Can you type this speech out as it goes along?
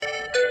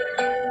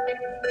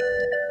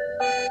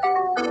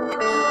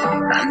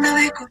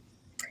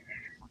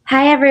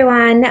Hi,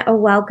 everyone.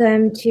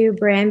 Welcome to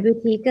Brand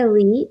Boutique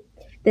Elite.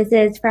 This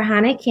is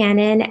Farhana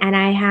Cannon, and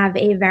I have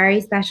a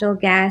very special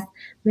guest,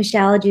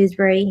 Michelle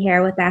Dewsbury,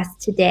 here with us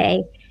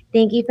today.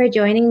 Thank you for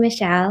joining,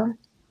 Michelle.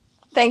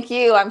 Thank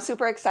you. I'm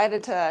super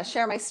excited to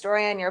share my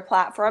story on your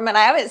platform, and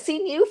I haven't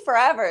seen you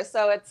forever,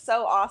 so it's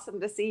so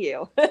awesome to see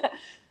you.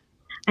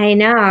 I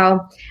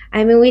know.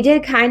 I mean, we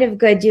did kind of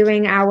good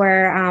doing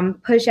our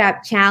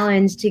push-up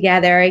challenge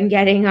together and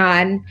getting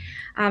on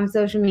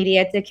social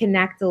media to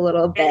connect a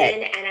little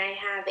bit. And I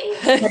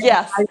have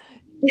Yes.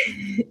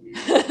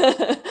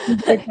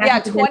 Yeah,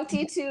 a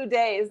 22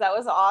 days. That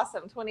was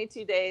awesome.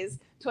 22 days,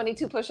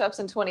 22 push-ups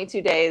in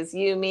 22 days.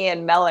 You, me,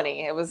 and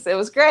Melanie. It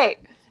was great.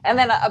 And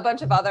then a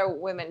bunch of other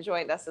women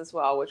joined us as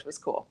well, which was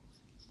cool.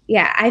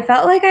 Yeah, I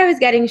felt like I was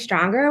getting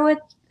stronger with,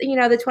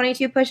 the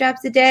 22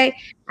 push-ups a day.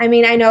 I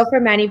mean, I know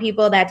for many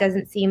people that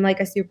doesn't seem like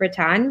a super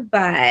ton,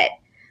 but,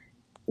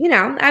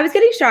 I was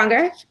getting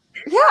stronger.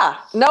 Yeah,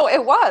 no,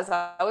 it was.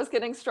 I was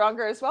getting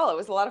stronger as well. It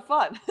was a lot of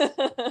fun.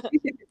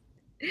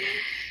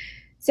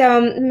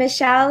 So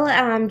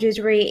Michelle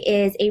Dewsbury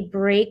is a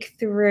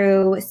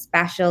breakthrough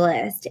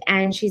specialist,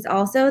 and she's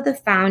also the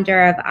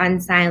founder of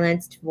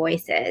Unsilenced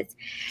Voices.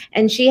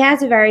 And she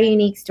has a very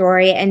unique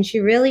story, and she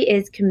really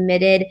is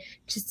committed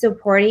to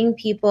supporting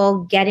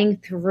people getting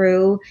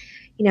through,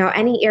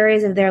 any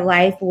areas of their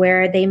life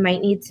where they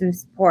might need some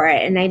support.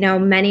 And I know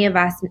many of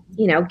us,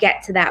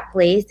 get to that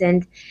place.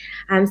 And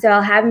so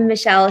I'll have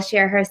Michelle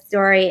share her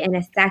story in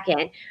a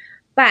second.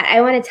 But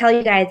I want to tell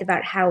you guys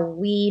about how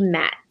we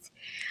met.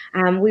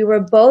 We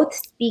were both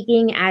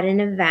speaking at an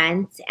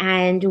event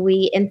and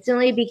we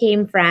instantly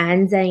became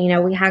friends.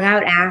 And, we hung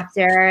out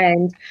after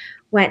and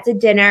went to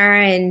dinner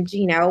and,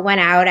 went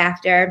out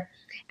after.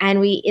 And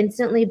we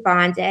instantly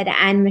bonded.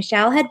 And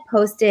Michelle had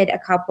posted a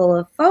couple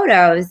of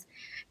photos.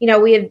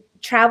 We had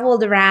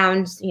traveled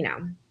around,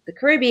 the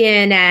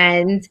Caribbean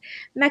and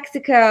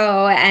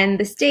Mexico and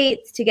the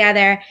States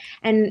together.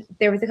 And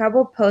there was a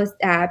couple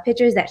of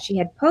pictures that she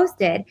had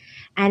posted.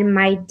 And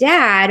my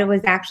dad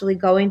was actually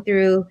going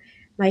through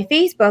my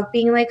Facebook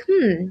being like,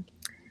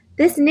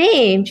 this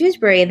name,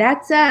 Dewsbury,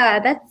 that's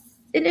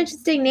an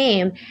interesting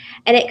name.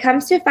 And it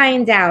comes to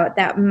find out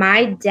that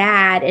my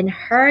dad and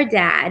her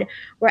dad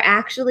were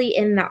actually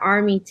in the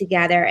army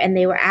together and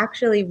they were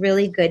actually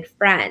really good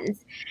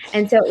friends.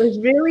 And so it was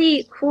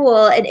really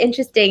cool and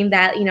interesting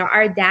that,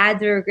 our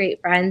dads were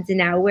great friends and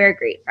now we're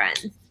great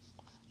friends.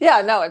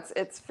 Yeah, no,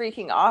 it's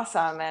freaking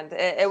awesome, and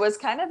it was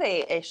kind of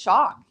a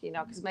shock,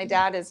 because my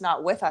dad is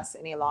not with us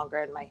any longer,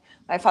 and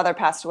my father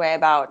passed away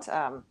about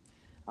I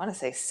want to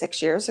say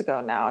 6 years ago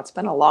now. It's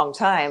been a long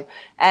time,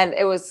 and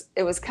it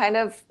was kind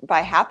of by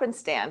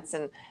happenstance,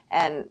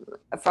 and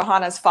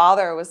Farhana's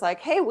father was like,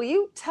 "Hey, will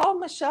you tell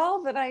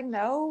Michelle that I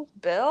know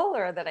Bill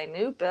or that I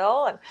knew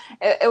Bill?" And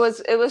it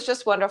was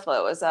just wonderful.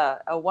 It was a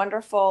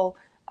wonderful,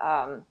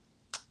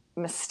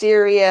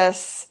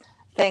 mysterious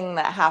thing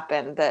that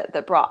happened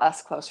that brought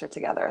us closer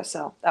together.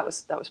 So that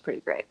was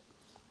pretty great.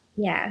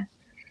 Yeah.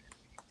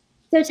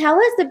 So tell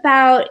us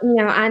about,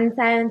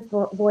 Unsilenced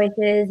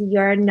Voices,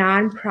 your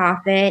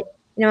nonprofit.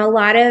 A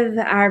lot of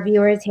our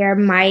viewers here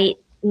might,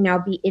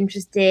 be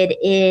interested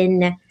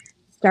in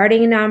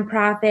starting a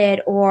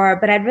nonprofit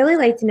but I'd really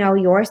like to know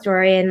your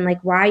story and like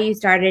why you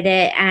started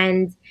it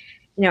and,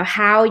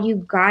 how you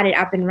got it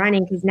up and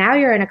running because now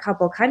you're in a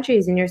couple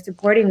countries and you're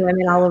supporting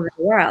women all over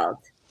the world.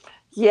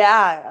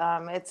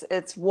 Yeah,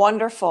 it's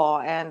wonderful,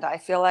 and I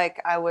feel like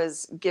I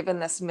was given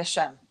this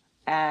mission,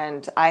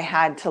 and I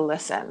had to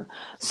listen.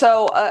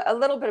 So a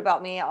little bit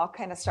about me. I'll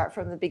kind of start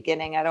from the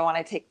beginning. I don't want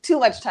to take too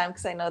much time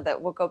because I know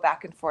that we'll go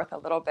back and forth a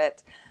little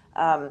bit.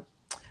 Um,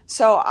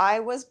 so I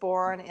was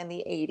born in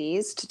the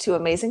 80s to two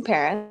amazing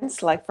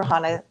parents. Like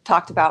Farhana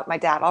talked about my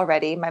dad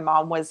already. My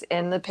mom was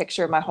in the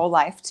picture my whole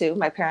life too.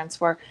 My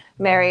parents were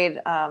married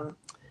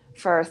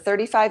for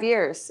 35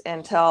 years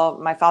until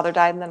my father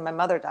died and then my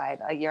mother died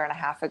a year and a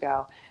half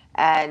ago.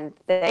 And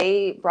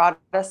they brought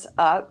us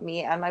up,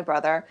 me and my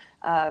brother,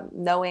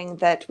 knowing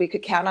that we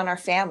could count on our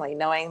family,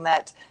 knowing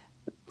that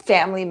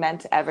family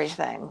meant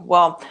everything.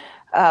 Well,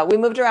 we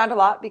moved around a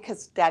lot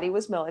because daddy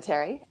was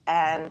military.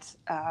 And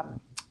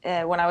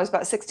when I was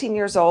about 16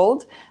 years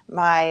old,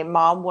 my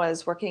mom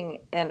was working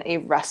in a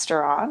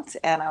restaurant,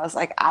 and I was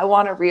like, I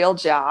want a real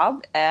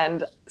job.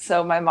 And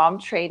so my mom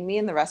trained me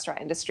in the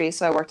restaurant industry.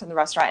 So I worked in the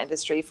restaurant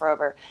industry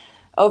for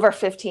over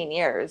 15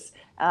 years,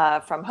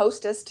 from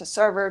hostess to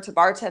server to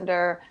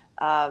bartender.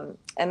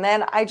 And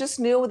then I just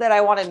knew that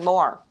I wanted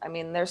more. I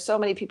mean, there's so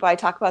many people, I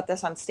talk about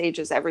this on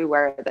stages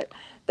everywhere,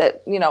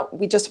 that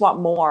we just want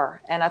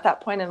more. And at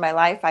that point in my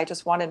life, I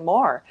just wanted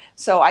more.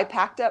 So I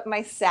packed up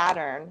my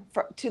Saturn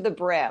to the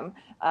brim,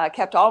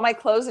 kept all my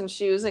clothes and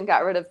shoes, and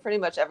got rid of pretty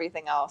much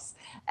everything else,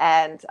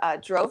 and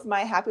drove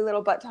my happy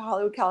little butt to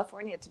Hollywood,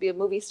 California to be a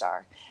movie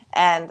star.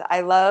 And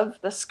I love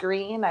the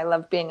screen. I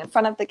love being in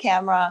front of the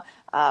camera.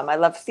 I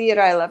love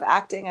theater. I love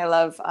acting. I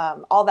love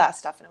all that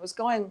stuff. And it was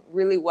going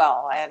really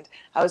well. And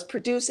I was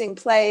producing producing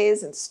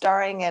plays and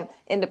starring in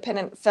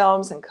independent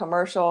films and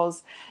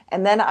commercials.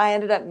 And then I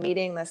ended up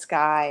meeting this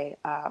guy,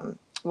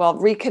 well,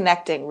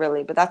 reconnecting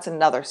really, but that's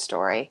another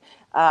story.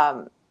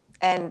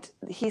 And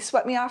he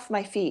swept me off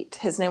my feet.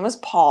 His name was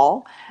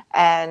Paul,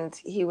 and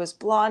he was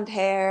blonde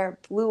hair,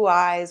 blue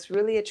eyes,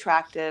 really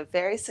attractive,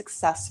 very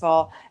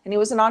successful, and he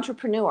was an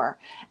entrepreneur.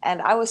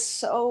 And I was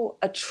so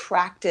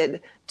attracted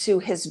to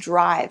his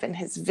drive and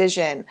his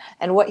vision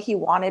and what he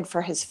wanted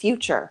for his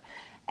future.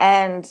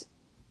 And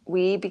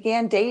we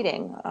began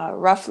dating.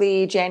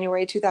 Roughly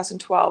January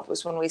 2012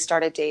 was when we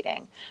started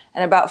dating.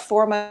 And about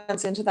 4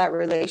 months into that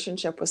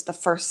relationship was the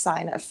first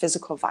sign of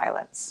physical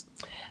violence.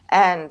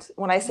 And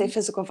when I say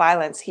physical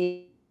violence,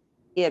 he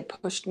had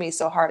pushed me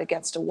so hard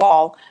against a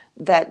wall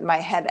that my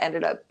head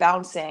ended up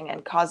bouncing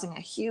and causing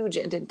a huge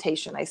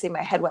indentation. I say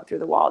my head went through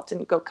the wall. It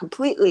didn't go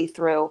completely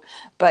through,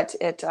 but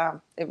it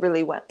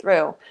really went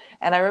through.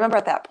 And I remember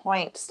at that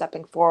point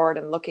stepping forward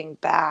and looking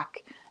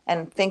back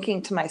and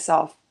thinking to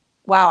myself,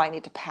 wow, I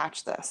need to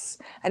patch this.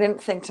 I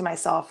didn't think to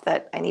myself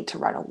that I need to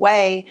run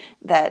away,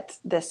 that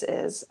this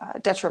is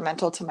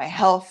detrimental to my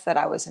health, that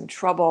I was in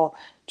trouble,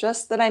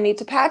 just that I need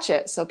to patch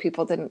it so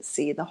people didn't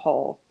see the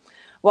hole.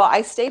 Well,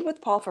 I stayed with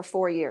Paul for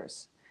 4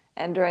 years.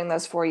 And during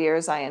those 4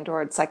 years, I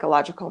endured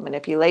psychological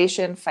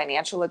manipulation,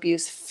 financial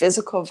abuse,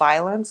 physical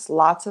violence,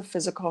 lots of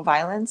physical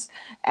violence,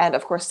 and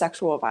of course,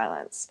 sexual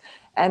violence.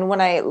 And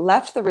when I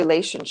left the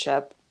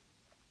relationship,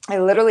 I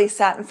literally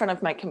sat in front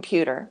of my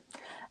computer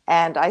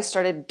and I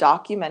started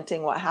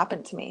documenting what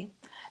happened to me.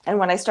 And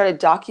when I started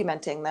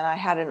documenting, then I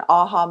had an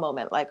aha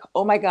moment like,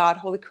 oh my God,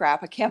 holy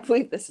crap, I can't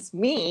believe this is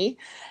me.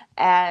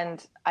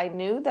 And I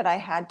knew that I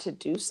had to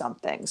do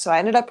something. So I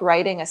ended up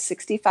writing a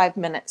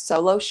 65-minute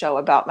solo show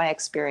about my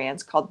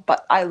experience called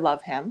But I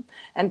Love Him,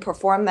 and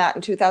performed that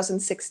in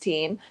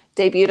 2016,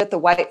 debuted at the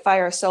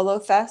Whitefire Solo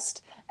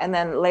Fest, and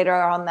then later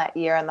on that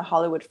year in the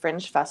Hollywood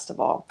Fringe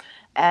Festival.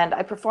 And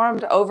I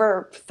performed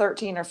over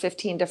 13 or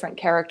 15 different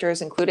characters,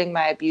 including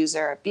my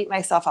abuser, beat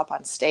myself up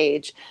on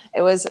stage.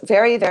 It was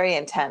very, very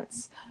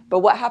intense. But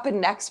what happened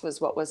next was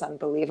what was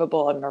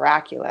unbelievable and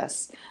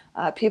miraculous.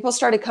 People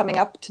started coming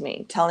up to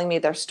me, telling me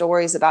their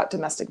stories about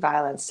domestic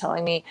violence,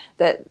 telling me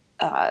that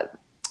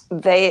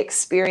they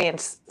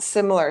experienced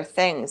similar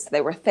things.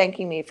 They were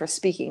thanking me for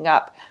speaking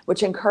up,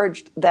 which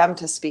encouraged them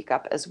to speak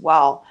up as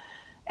well.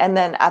 And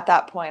then at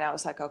that point, I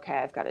was like, okay,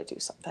 I've got to do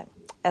something.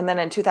 And then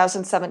in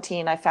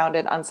 2017, I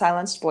founded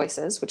Unsilenced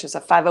Voices, which is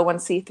a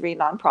 501c3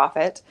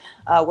 nonprofit.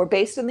 We're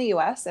based in the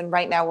US, and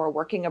right now we're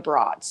working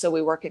abroad. So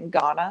we work in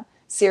Ghana,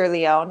 Sierra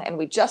Leone, and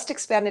we just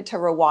expanded to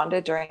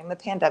Rwanda during the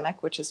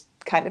pandemic, which is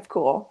kind of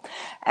cool.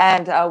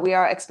 And we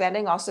are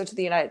expanding also to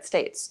the United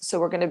States. So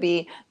we're going to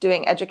be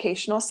doing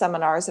educational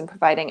seminars and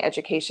providing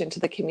education to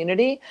the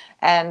community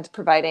and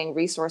providing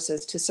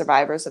resources to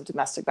survivors of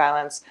domestic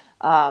violence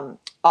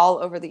all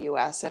over the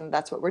US. And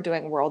that's what we're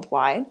doing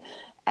worldwide.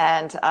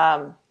 And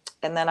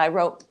then I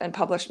wrote and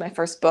published my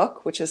first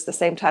book, which is the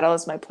same title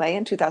as my play,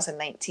 in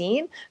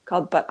 2019,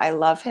 called But I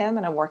Love Him.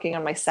 And I'm working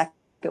on my second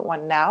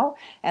one now,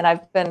 and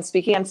I've been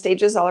speaking on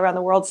stages all around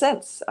the world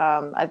since.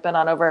 I've been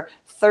on over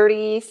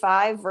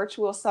 35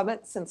 virtual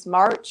summits since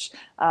March.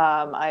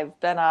 I've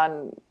been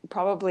on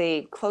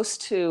probably close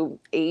to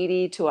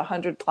 80 to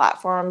 100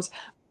 platforms,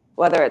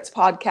 whether it's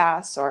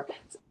podcasts or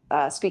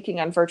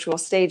speaking on virtual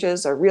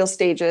stages or real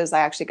stages. I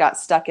actually got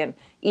stuck in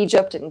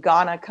Egypt and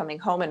Ghana coming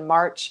home in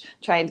March,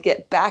 trying to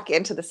get back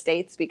into the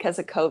States because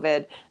of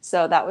COVID.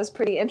 So that was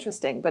pretty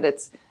interesting, but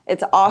it's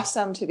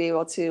awesome to be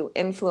able to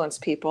influence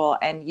people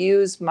and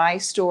use my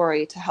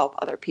story to help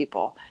other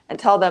people and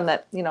tell them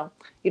that, you don't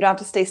have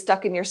to stay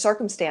stuck in your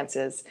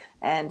circumstances,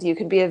 and you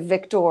can be a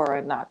victor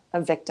and not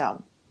a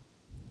victim.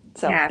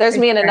 So yeah, there's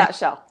me in a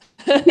nutshell.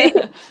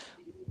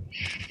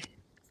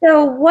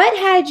 So what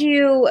had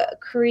you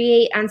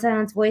create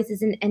Unsilenced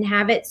Voices and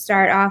have it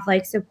start off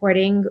like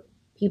supporting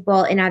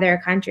people in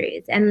other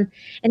countries? And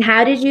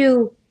how did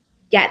you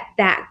get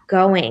that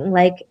going?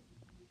 Like,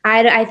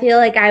 I feel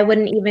like I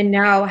wouldn't even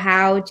know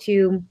how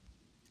to,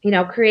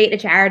 create a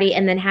charity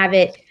and then have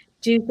it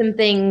do some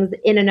things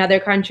in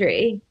another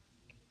country.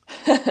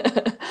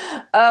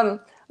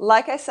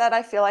 Like I said,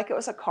 I feel like it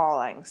was a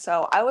calling.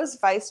 So I was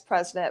vice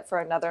president for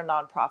another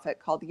nonprofit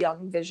called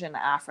Young Vision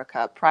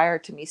Africa prior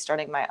to me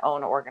starting my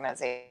own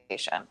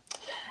organization.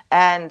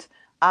 And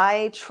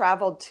I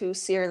traveled to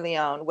Sierra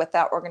Leone with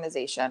that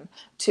organization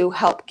to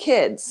help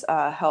kids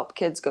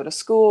go to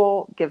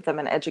school, give them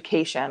an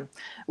education.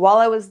 While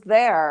I was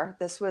there,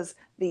 this was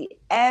the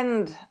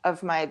end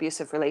of my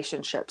abusive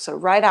relationship. So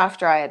right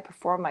after I had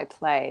performed my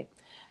play,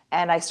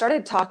 and I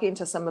started talking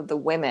to some of the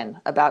women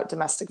about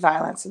domestic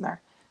violence in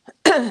their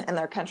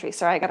country.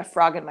 Sorry, I got a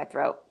frog in my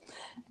throat.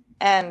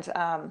 And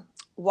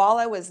while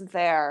I was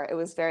there, it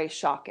was very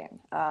shocking.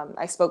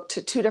 I spoke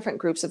to two different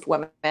groups of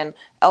women,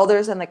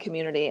 elders in the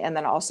community, and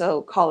then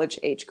also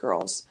college-age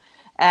girls.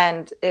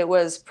 And it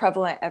was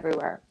prevalent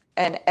everywhere.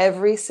 And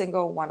every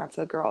single one of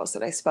the girls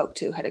that I spoke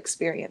to had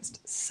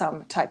experienced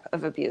some type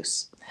of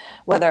abuse,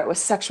 whether it was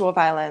sexual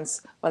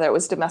violence, whether it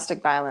was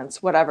domestic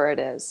violence, whatever it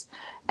is.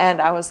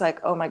 And I was like,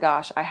 oh my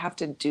gosh, I have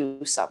to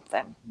do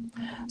something.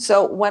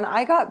 So when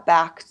I got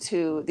back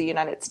to the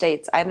United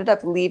States, I ended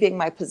up leaving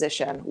my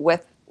position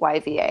with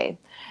YVA.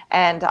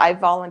 And I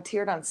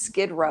volunteered on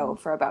Skid Row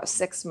for about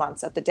 6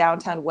 months at the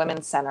Downtown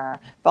Women's Center,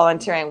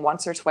 volunteering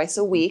once or twice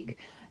a week.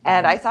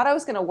 And I thought I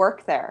was going to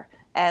work there.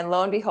 And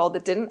lo and behold,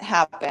 it didn't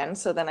happen.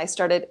 So then I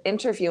started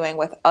interviewing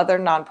with other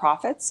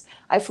nonprofits.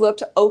 I flew up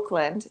to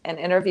Oakland and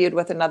interviewed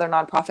with another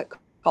nonprofit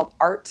called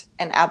Art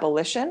and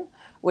Abolition,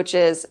 which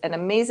is an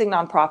amazing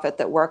nonprofit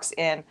that works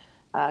in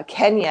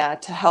Kenya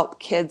to help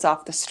kids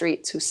off the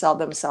streets who sell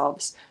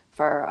themselves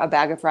for a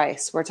bag of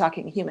rice. We're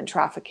talking human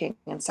trafficking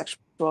and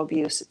sexual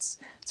abuse.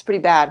 It's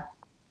pretty bad.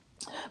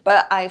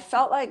 But I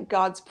felt like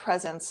God's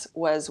presence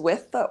was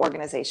with the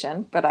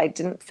organization, but I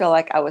didn't feel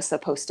like I was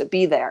supposed to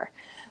be there.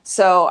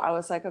 So I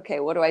was like, okay,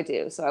 what do I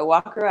do? So I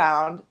walk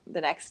around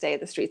the next day,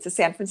 the streets of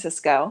San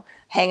Francisco,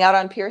 hang out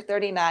on Pier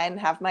 39,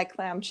 have my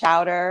clam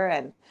chowder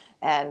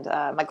and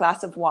my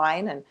glass of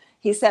wine. And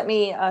he sent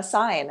me a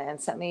sign and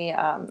sent me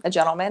a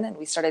gentleman, and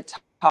we started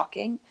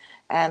talking.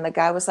 And the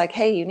guy was like,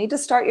 hey, you need to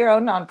start your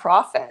own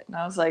nonprofit. And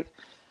I was like,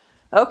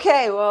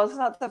 okay, well, it's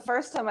not the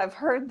first time I've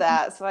heard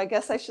that, so I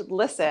guess I should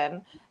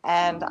listen.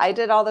 And I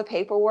did all the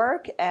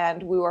paperwork,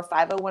 and we were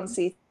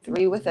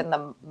 501c3 within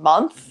the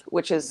month,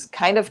 which is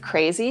kind of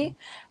crazy.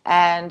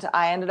 And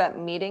I ended up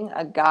meeting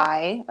a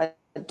guy, a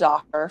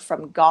doctor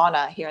from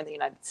Ghana here in the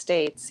United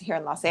States, here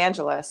in Los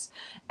Angeles.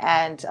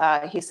 And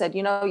he said,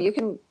 you know, you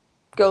can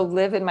go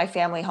live in my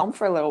family home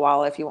for a little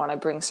while if you want to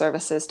bring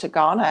services to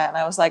Ghana. And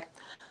I was like,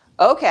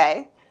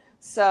 okay.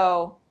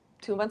 So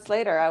 2 months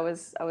later, I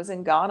was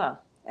in Ghana.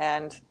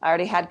 And I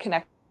already had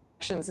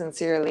connections in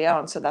Sierra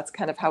Leone, so that's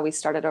kind of how we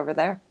started over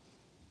there.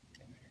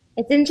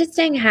 It's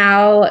interesting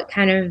how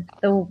kind of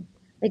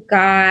the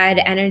God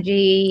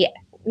energy,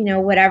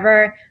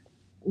 whatever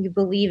you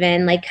believe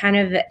in, like kind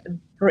of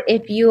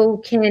if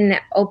you can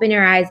open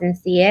your eyes and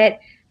see it,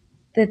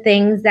 the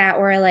things that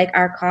were like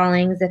our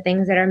callings, the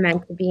things that are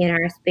meant to be in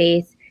our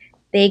space,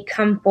 they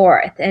come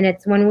forth. And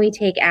it's when we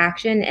take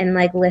action and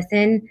like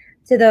listen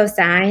to those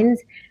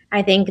signs,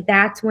 I think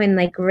that's when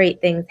like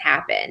great things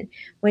happen.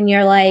 When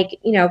you're like,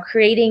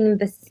 creating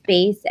the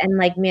space and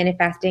like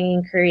manifesting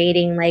and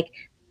creating like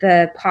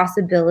the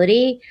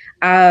possibility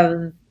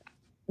of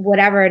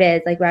whatever it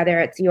is, like whether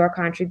it's your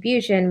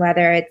contribution,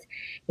 whether it's,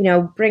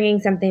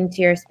 bringing something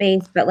to your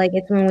space, but like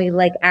it's when we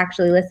like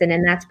actually listen.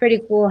 And that's pretty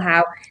cool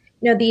how,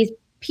 these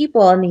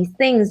people and these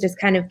things just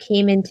kind of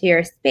came into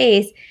your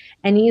space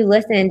and you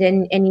listened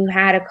and you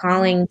had a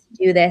calling to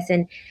do this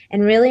and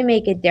really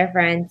make a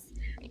difference,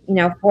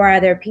 for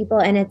other people.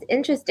 And it's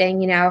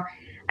interesting,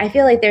 I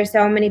feel like there's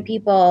so many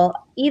people,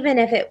 even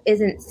if it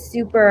isn't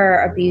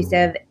super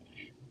abusive,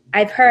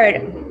 I've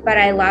heard, but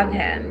I love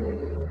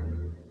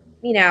him,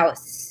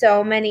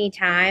 so many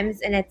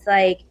times. And it's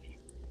like,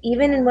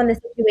 even when the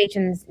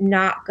situation's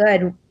not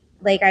good,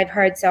 like I've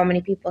heard so many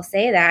people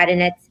say that.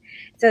 And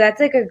so that's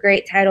like a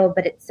great title,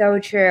 but it's so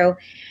true.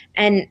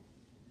 And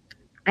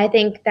I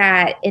think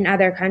that in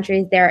other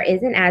countries, there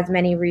isn't as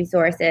many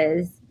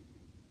resources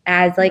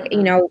as like,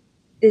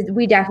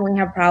 we definitely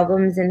have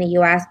problems in the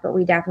US, but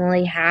we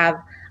definitely have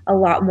a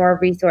lot more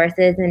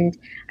resources. And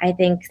I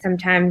think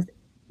sometimes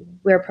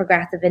we're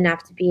progressive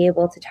enough to be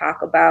able to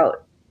talk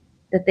about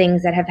the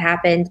things that have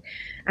happened.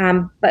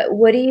 But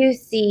what do you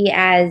see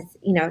as,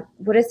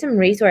 what are some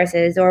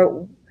resources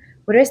or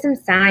what are some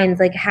signs?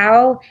 Like,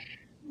 how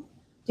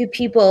do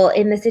people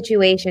in the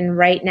situation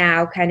right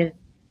now kind of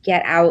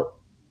get out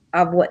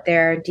of what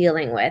they're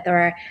dealing with?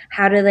 Or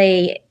how do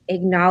they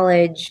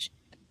acknowledge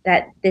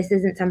that this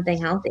isn't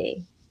something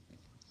healthy?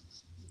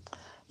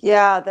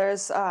 Yeah,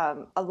 there's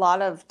a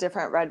lot of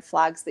different red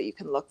flags that you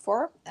can look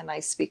for, and I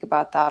speak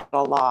about that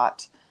a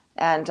lot.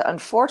 And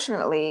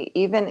unfortunately,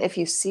 even if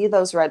you see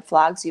those red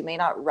flags, you may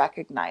not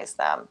recognize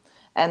them.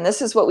 And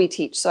this is what we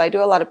teach. So I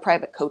do a lot of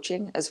private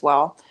coaching as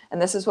well.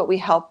 And this is what we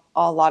help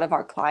a lot of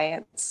our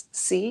clients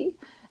see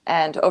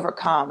and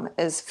overcome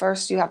is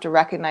first you have to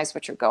recognize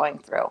what you're going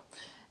through.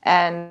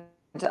 And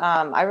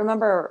I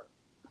remember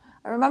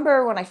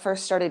when I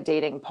first started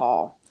dating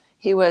Paul,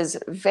 he was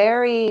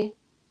very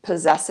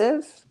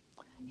possessive.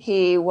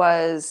 He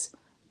was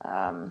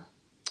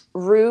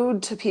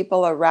rude to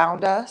people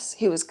around us.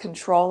 He was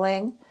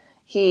controlling.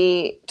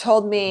 He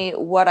told me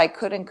what I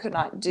could and could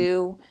not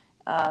do.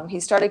 He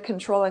started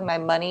controlling my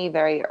money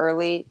very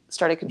early,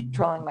 started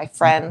controlling my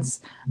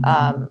friends,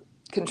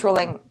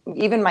 controlling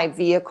even my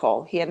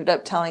vehicle. He ended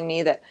up telling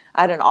me that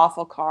I had an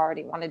awful car and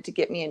he wanted to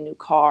get me a new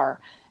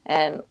car.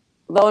 And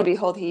lo and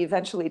behold, he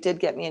eventually did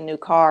get me a new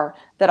car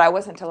that I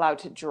wasn't allowed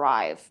to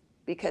drive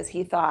because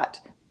he thought,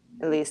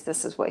 at least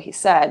this is what he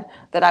said,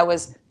 that I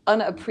was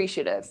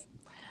unappreciative.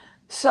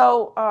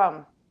 So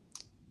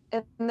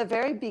in the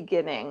very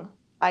beginning,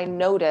 I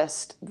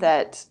noticed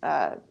that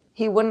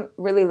he wouldn't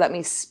really let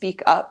me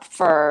speak up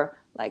for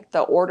like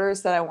the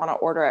orders that I want to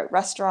order at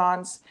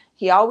restaurants.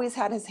 He always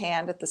had his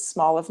hand at the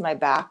small of my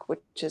back,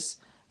 which is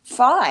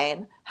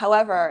fine.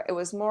 However, it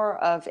was more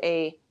of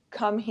a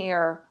come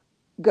here,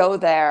 go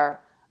there,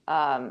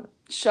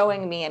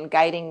 showing me and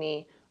guiding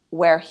me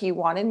where he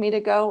wanted me to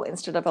go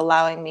instead of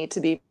allowing me to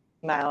be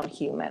my own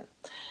human.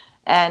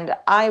 And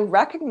I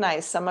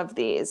recognize some of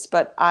these,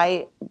 but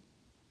I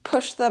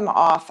push them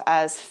off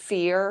as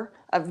fear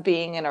of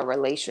being in a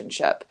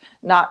relationship,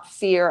 not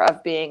fear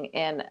of being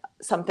in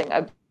something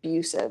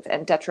abusive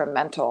and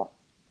detrimental.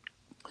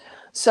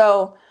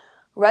 So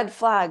red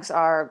flags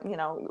are,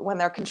 when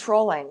they're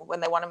controlling, when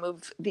they want to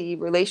move the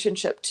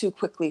relationship too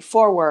quickly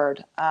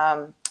forward,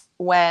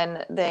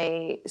 when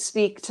they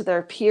speak to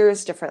their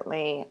peers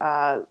differently,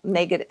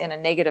 in a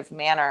negative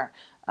manner.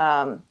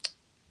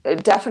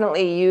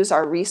 Definitely use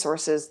our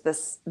resources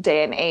this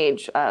day and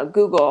age,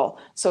 Google,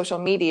 social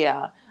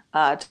media,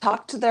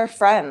 talk to their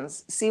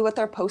friends, see what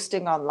they're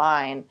posting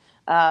online.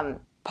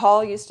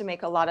 Paul used to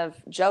make a lot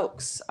of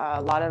jokes, a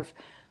lot of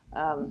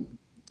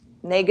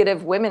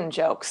negative women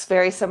jokes,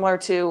 very similar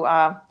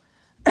to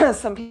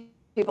some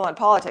people in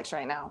politics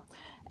right now.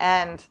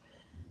 And,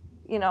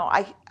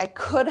 I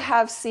could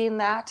have seen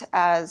that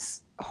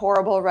as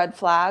horrible red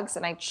flags,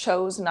 and I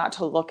chose not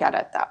to look at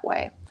it that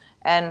way.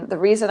 And the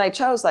reason I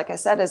chose, like I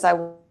said, is I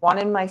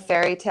wanted my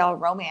fairy tale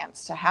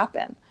romance to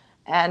happen.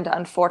 And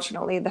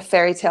unfortunately, the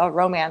fairy tale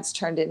romance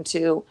turned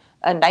into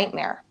a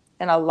nightmare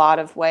in a lot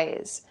of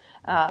ways.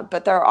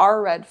 But there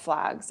are red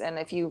flags. And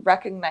if you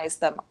recognize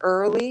them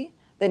early,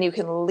 then you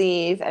can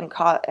leave and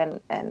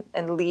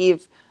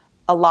leave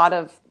a lot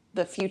of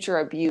the future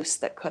abuse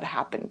that could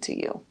happen to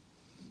you.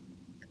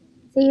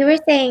 So you were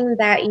saying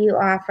that you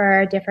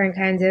offer different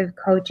kinds of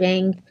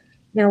coaching.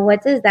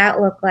 What does that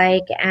look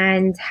like,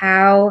 and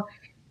how,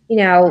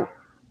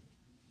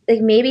 like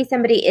maybe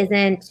somebody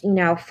isn't,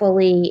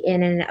 fully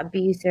in an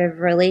abusive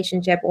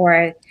relationship,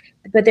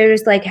 but they're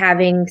just like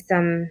having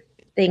some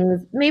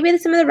things, maybe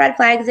some of the red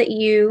flags that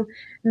you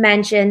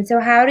mentioned. So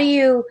how do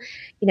you,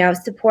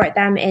 support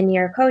them in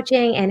your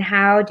coaching, and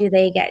how do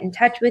they get in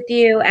touch with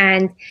you?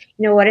 And,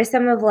 what are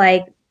some of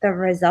like the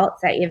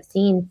results that you've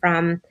seen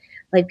from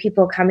like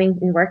people coming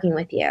and working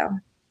with you?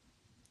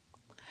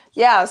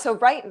 Yeah, so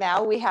right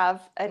now we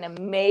have an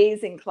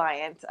amazing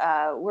client.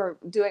 We're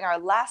doing our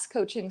last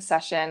coaching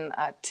session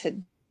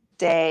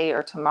today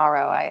or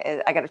tomorrow.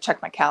 I got to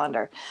check my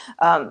calendar.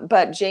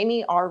 But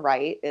Jamie R.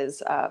 Wright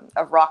is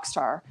a rock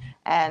star,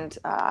 and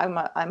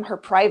I'm her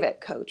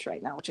private coach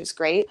right now, which is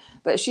great.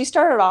 But she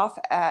started off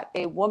at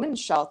a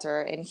women's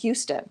shelter in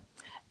Houston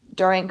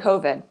during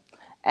COVID.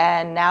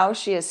 And now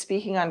she is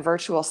speaking on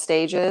virtual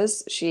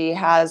stages. She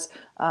has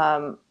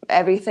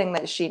everything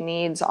that she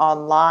needs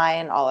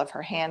online, all of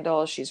her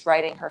handles. She's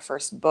writing her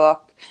first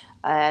book,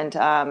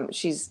 and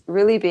she's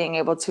really being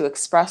able to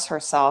express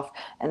herself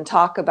and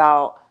talk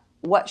about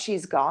what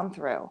she's gone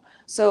through.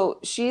 So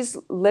she's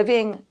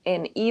living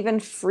an even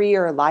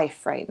freer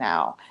life right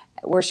now,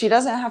 where she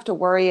doesn't have to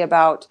worry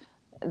about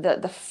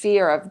the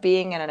fear of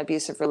being in an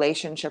abusive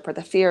relationship or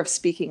the fear of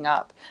speaking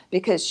up,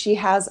 because she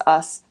has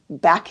us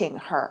backing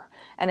her.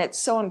 And it's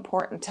so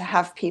important to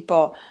have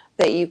people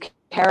that you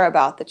care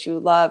about, that you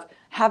love,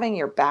 having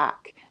your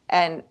back.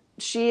 And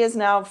she is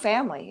now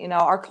family.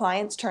 Our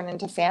clients turn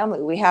into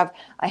family. We have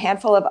a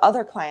handful of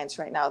other clients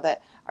right now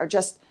that are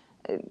just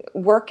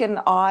working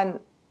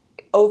on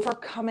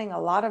overcoming a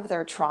lot of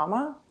their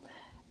trauma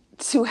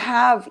to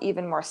have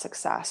even more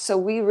success. So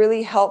we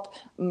really help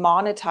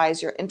monetize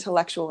your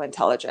intellectual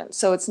intelligence.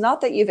 So it's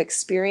not that you've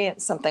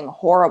experienced something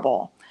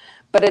horrible,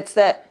 but it's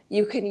that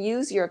you can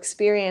use your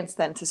experience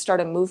then to start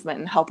a movement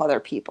and help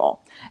other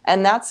people.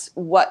 And that's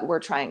what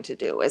we're trying to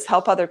do, is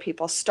help other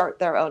people start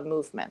their own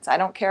movements. I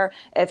don't care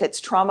if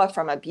it's trauma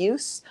from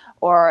abuse,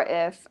 or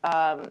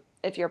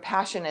if your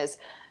passion is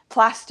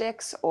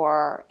plastics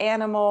or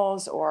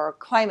animals or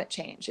climate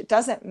change. It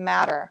doesn't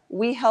matter.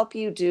 We help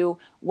you do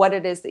what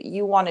it is that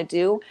you want to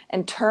do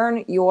and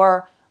turn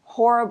your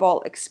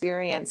horrible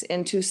experience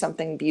into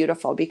something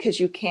beautiful, because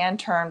you can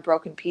turn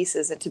broken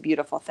pieces into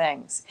beautiful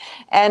things.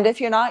 And if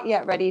you're not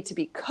yet ready to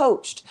be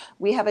coached,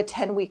 we have a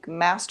 10-week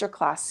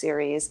masterclass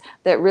series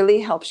that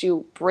really helps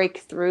you break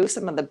through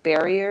some of the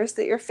barriers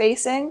that you're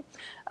facing.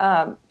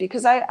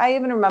 Because I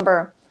even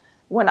remember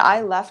when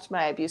I left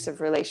my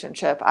abusive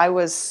relationship, I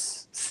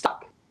was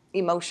stuck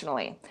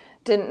emotionally,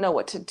 didn't know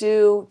what to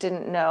do,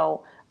 didn't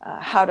know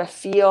how to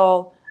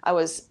feel. I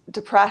was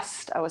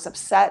depressed, I was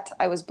upset,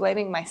 I was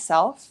blaming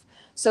myself.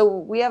 So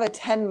we have a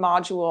 10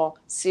 module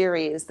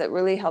series that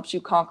really helps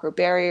you conquer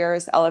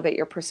barriers, elevate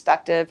your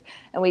perspective,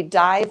 and we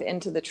dive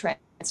into the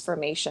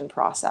transformation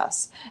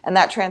process. And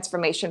that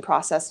transformation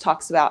process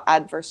talks about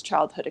adverse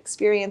childhood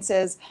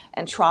experiences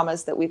and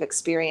traumas that we've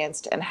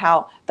experienced, and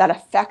how that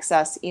affects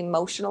us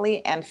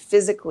emotionally and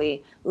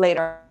physically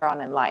later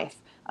on in life.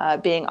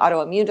 Being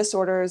autoimmune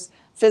disorders,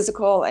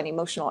 physical and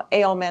emotional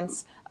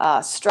ailments,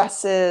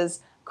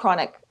 stresses,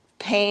 chronic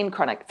pain,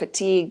 chronic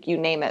fatigue, you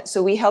name it.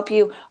 So we help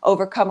you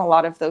overcome a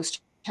lot of those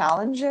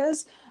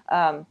challenges.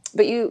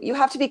 But you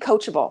have to be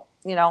coachable.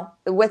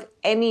 with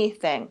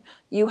anything,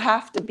 you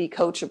have to be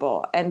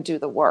coachable and do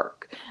the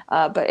work.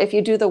 But if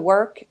you do the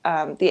work,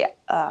 the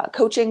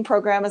coaching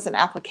program is an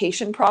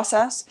application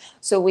process.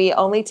 So we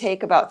only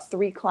take about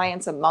 3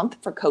 clients a month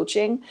for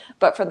coaching.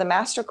 But for the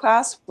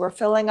masterclass, we're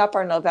filling up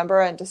our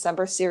November and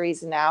December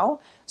series now.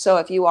 So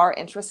if you are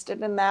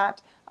interested in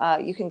that,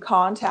 you can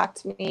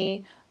contact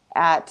me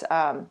at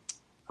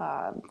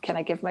can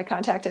I give my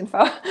contact info?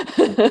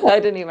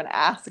 I didn't even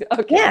ask.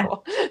 Okay, Yeah.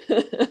 cool.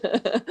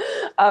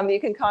 You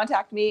can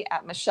contact me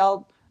at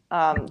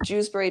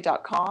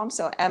MichelleJewsbury.com.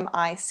 So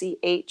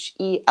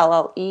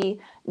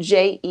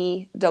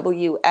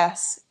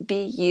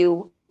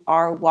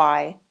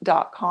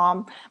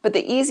MichelleJewsbury.com. But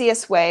the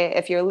easiest way,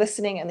 if you're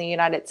listening in the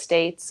United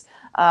States,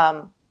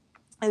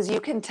 is you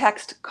can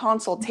text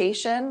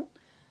consultation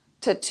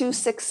to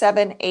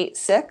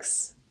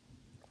 26786.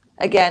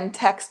 Again,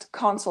 text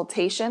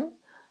consultation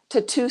to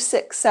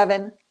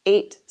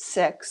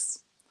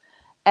 26786.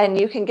 And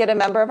you can get a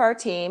member of our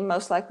team.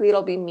 Most likely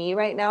it'll be me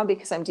right now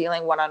because I'm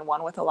dealing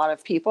one-on-one with a lot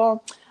of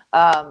people.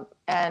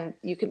 And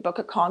you can book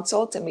a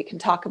consult and we can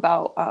talk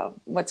about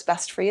what's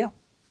best for you.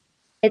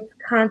 It's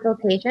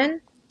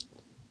consultation?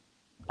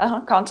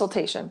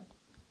 Consultation.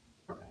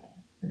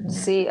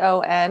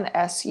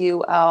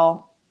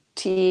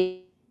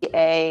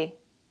 CONSULTATION.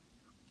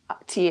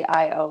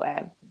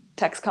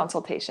 Text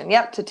consultation.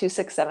 Yep, to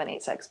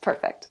 26786.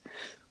 Perfect.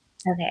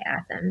 Okay,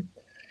 awesome.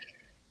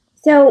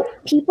 So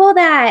people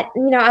that,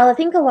 I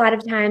think a lot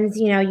of times,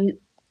 you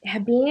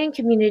being in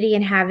community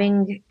and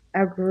having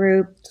a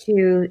group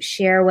to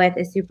share with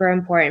is super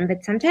important.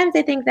 But sometimes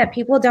I think that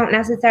people don't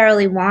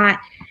necessarily want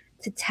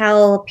to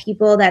tell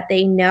people that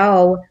they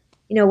know,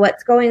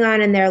 what's going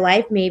on in their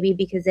life, maybe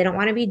because they don't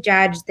want to be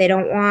judged. They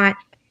don't want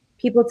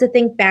people to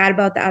think bad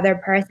about the other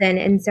person.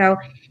 And so,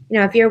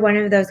 if you're one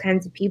of those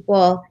kinds of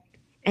people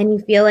and you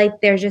feel like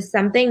there's just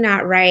something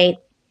not right,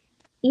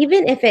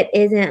 even if it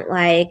isn't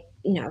like,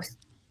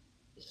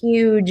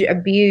 huge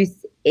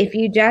abuse, if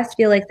you just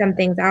feel like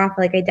something's off,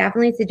 like I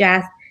definitely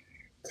suggest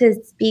to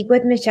speak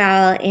with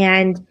Michelle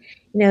and,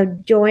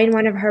 join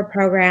one of her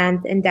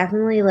programs and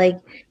definitely like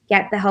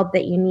get the help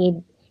that you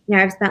need.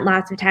 I've spent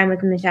lots of time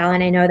with Michelle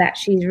and I know that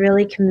she's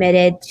really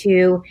committed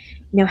to,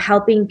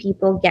 helping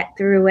people get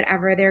through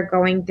whatever they're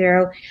going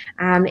through.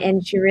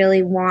 And she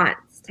really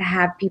wants to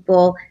have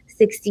people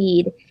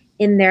succeed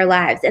in their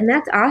lives. And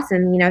that's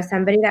awesome.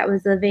 Somebody that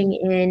was living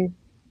in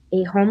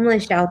a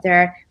homeless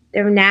shelter,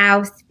 they're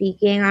now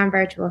speaking on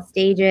virtual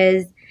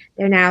stages.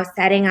 They're now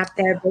setting up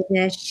their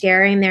business,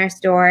 sharing their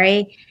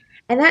story.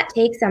 And that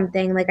takes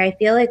something. Like, I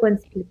feel like when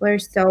people are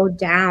so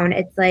down,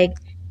 it's like,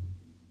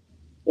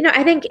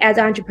 I think as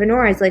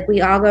entrepreneurs, like we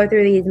all go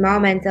through these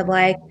moments of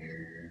like,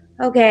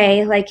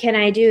 okay, like, can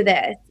I do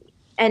this?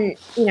 And,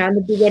 in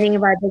the beginning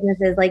of our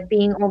businesses, like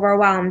being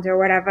overwhelmed or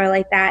whatever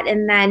like that.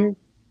 And then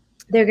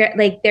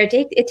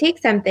it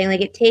takes something.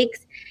 Like it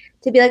takes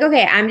to be like,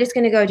 okay, I'm just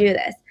going to go do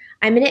this.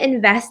 I'm going to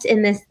invest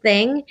in this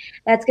thing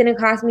that's going to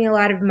cost me a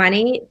lot of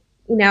money.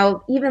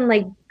 Even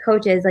like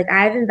coaches, like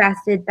I've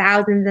invested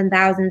thousands and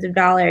thousands of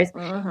dollars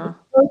in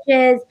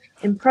coaches,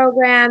 in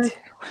programs,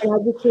 in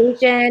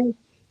education.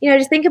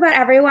 Just think about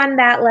everyone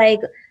that like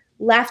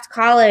left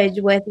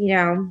college with,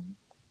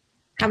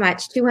 how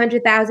much?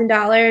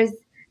 $200,000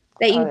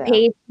 that you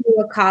paid to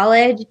a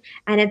college.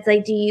 And it's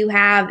like, do you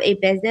have a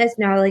business?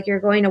 No, like you're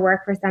going to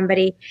work for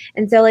somebody.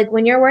 And so like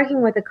when you're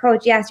working with a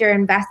coach, yes, you're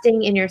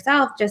investing in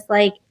yourself, just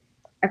like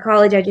a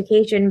college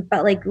education,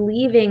 but like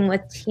leaving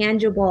with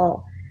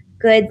tangible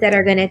goods that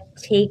are going to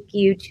take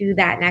you to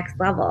that next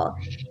level.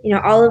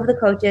 All of the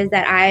coaches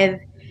that I've,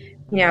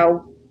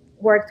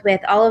 worked with,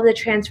 all of the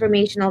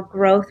transformational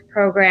growth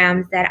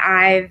programs that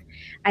I've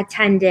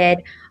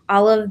attended,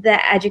 all of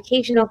the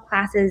educational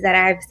classes that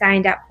I've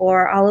signed up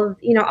for, all of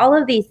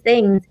these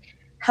things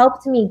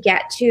helped me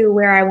get to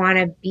where I want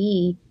to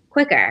be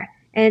quicker.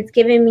 And it's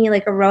given me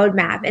like a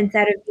roadmap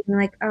instead of being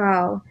like,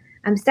 oh,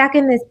 I'm stuck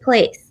in this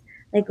place.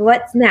 Like,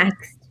 what's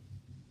next?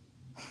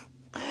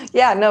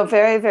 Yeah, no,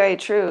 very, very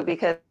true.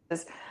 Because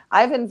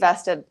I've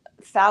invested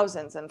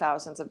thousands and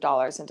thousands of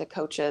dollars into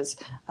coaches,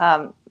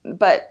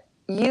 but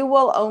you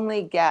will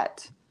only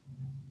get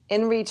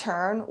in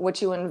return what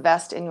you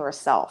invest in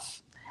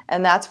yourself.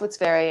 And that's what's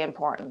very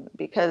important,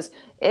 because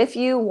if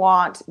you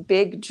want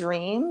big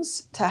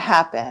dreams to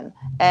happen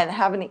and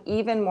have an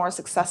even more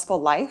successful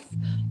life,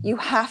 you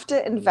have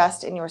to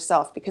invest in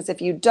yourself, because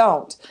if you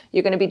don't,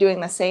 you're going to be doing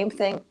the same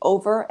thing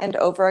over and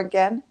over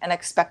again and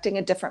expecting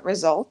a different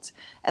result.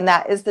 And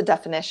that is the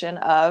definition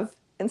of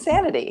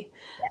insanity.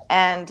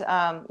 And,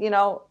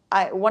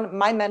 one of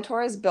my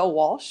mentors is Bill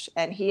Walsh,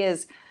 and he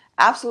is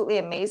absolutely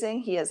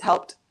amazing. He has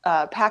helped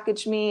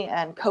package me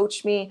and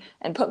coach me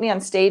and put me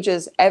on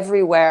stages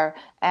everywhere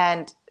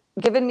and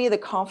given me the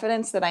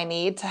confidence that I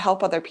need to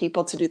help other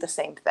people to do the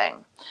same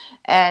thing.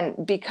 And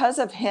because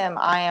of him,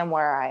 I am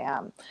where I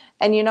am.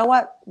 And you know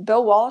what?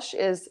 Bill Walsh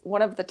is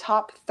one of the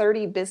top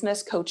 30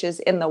 business coaches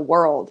in the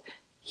world.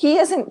 he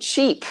isn't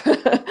cheap,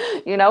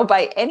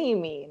 by any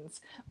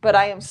means. But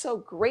I am so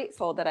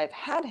grateful that I've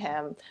had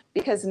him,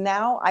 because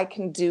now I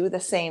can do the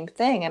same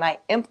thing and I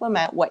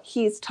implement what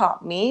he's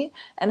taught me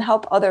and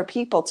help other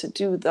people to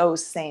do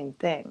those same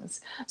things.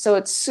 So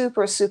it's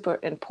super, super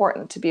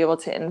important to be able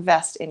to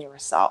invest in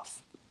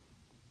yourself.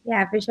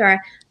 Yeah, for sure.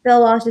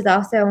 Bill Walsh is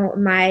also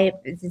my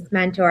business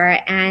mentor.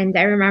 And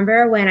I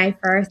remember when I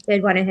first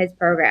did one of his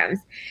programs,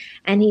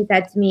 and he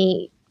said to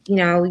me,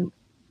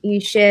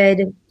 you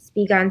should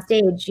speak on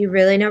stage. You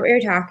really know what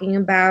you're talking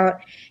about,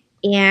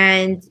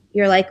 and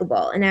you're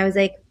likable. And I was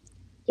like,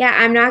 yeah,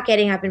 I'm not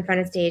getting up in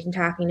front of stage and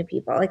talking to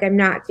people. Like, I'm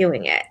not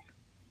doing it.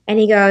 And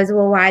he goes,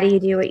 well, why do you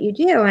do what you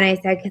do? And I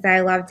said, because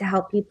I love to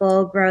help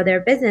people grow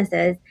their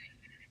businesses.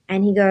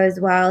 And he goes,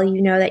 well,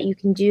 you know that you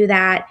can do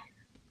that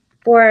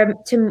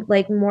to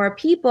like more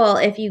people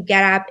if you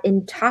get up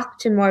and talk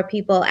to more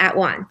people at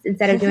once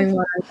instead of doing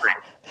one-on-one.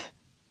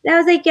 And I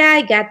was like, yeah,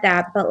 I get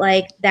that, but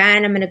like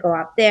then I'm gonna go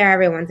up there,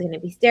 everyone's gonna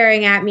be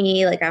staring at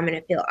me, like I'm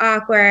gonna feel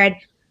awkward.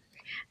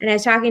 And I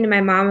was talking to my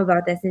mom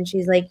about this, and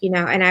she's like,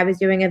 and I was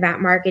doing event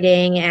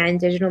marketing and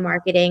digital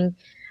marketing,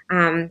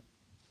 and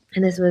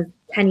this was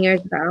 10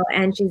 years ago.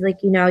 And she's like,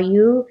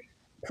 you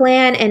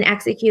plan and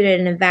execute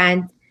an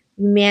event,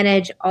 you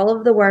manage all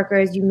of the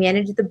workers, you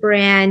manage the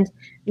brand,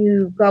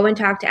 you go and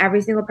talk to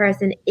every single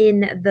person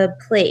in the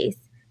place.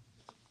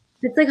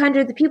 It's like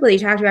hundreds of people that you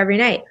talk to every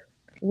night.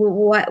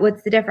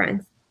 What's the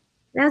difference?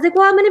 And I was like,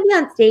 well, I'm going to be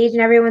on stage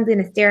and everyone's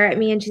going to stare at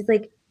me. And she's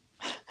like,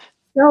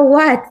 so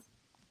what?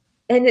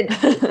 And I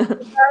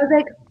was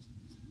like,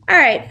 all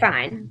right,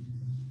 fine.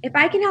 If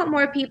I can help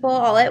more people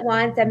all at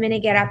once, I'm going to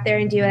get up there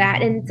and do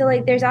that. And so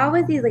like, there's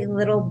always these like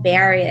little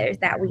barriers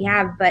that we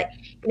have, but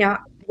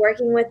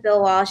working with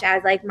Bill Walsh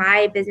as like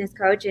my business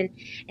coach and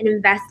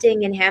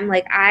investing in him,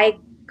 like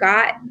I'm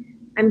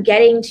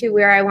getting to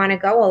where I want to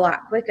go a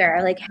lot quicker,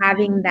 like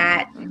having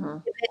that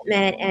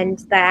commitment and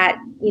that,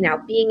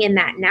 being in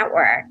that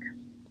network.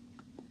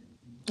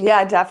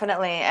 Yeah,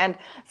 definitely. And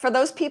for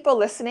those people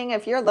listening,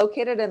 if you're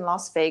located in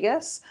Las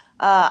Vegas,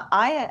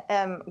 I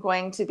am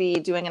going to be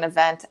doing an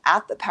event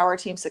at the Power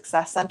Team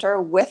Success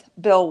Center with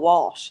Bill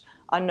Walsh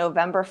on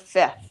November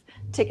 5th.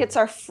 Tickets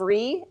are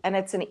free, and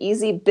it's an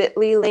easy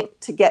bit.ly link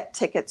to get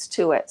tickets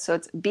to it. So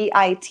it's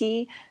bit.ly/Power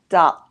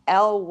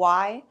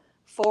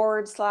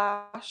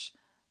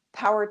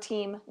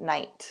Team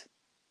Night.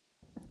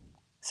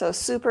 So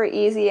super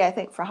easy. I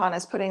think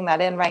Farhana's putting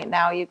that in right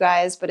now, you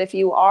guys. But if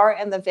you are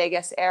in the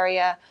Vegas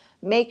area,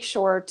 make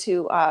sure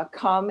to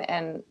come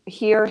and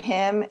hear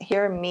him,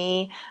 hear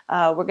me.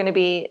 We're going to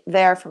be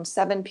there from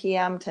 7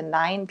 p.m. to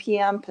 9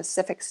 p.m.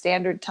 Pacific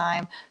Standard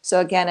Time. So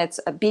again, it's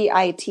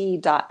bit.ly/Power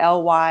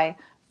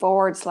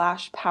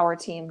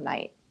Team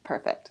Night.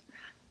 Perfect.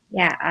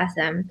 Yeah,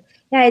 awesome.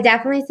 Yeah, I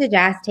definitely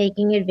suggest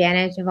taking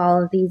advantage of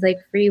all of these like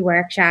free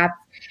workshops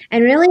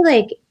and really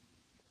like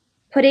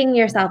putting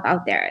yourself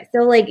out there.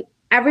 So like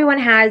everyone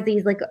has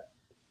these like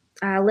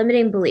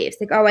limiting beliefs,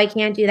 like, oh, I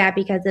can't do that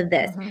because of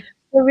this.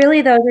 Well,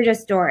 really, those are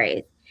just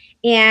stories.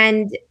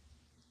 And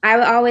I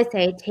would always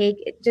say,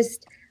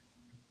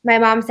 my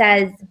mom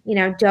says,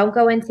 don't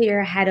go into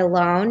your head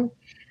alone.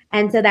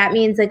 And so that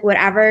means like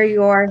whatever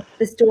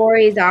the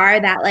stories are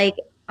that like,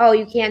 oh,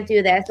 you can't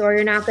do this, or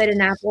you're not good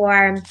enough,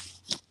 or,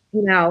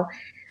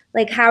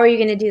 like, how are you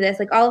going to do this?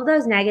 Like all of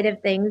those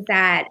negative things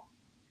that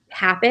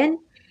happen,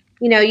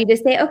 you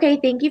just say, okay,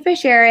 thank you for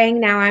sharing.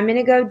 Now I'm going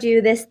to go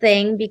do this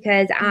thing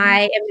because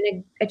I am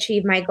going to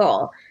achieve my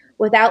goal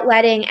without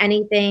letting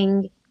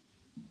anything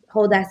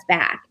hold us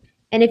back.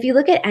 And if you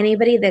look at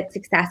anybody that's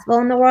successful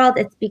in the world,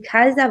 it's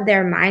because of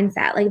their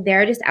mindset. Like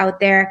they're just out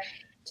there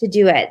to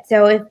do it.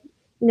 So if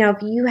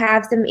you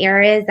have some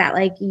areas that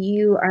like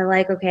you are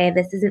like, okay,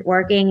 this isn't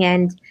working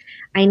and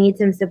I need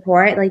some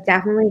support, like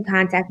definitely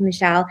contact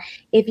Michelle.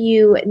 If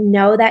you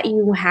know that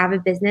you have a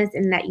business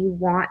and that you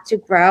want to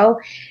grow,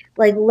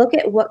 like look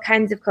at what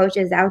kinds of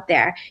coaches out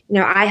there.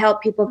 I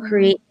help people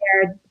create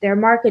their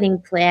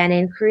marketing plan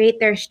and create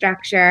their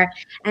structure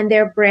and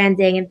their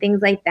branding and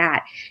things like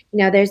that.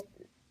 If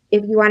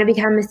you want to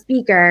become a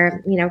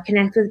speaker,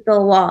 connect with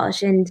Bill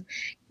Walsh and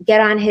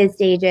get on his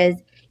stages.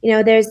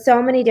 There's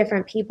so many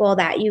different people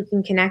that you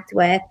can connect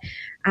with.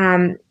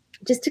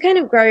 Just to kind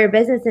of grow your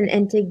business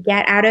and to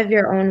get out of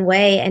your own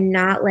way and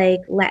not like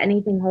let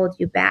anything hold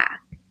you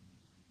back.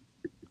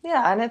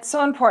 Yeah, and it's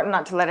so important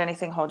not to let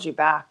anything hold you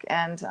back.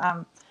 And,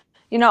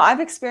 I've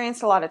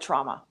experienced a lot of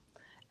trauma,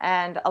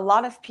 and a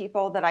lot of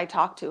people that I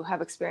talk to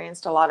have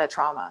experienced a lot of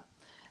trauma.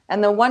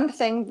 And the one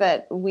thing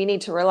that we need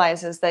to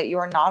realize is that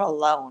you're not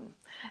alone.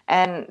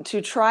 And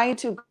to try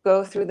to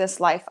go through this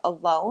life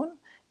alone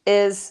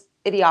is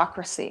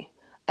idiocracy,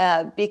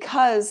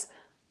 because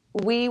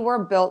we were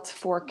built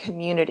for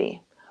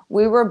community.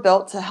 We were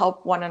built to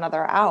help one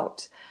another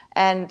out.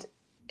 And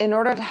in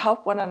order to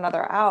help one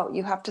another out,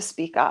 you have to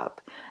speak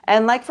up.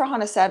 And like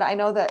Farhana said, I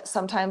know that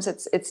sometimes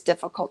it's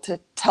difficult to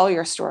tell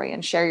your story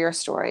and share your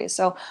story.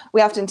 So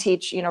we often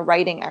teach,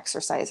 writing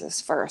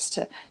exercises first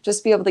to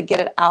just be able to get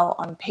it out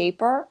on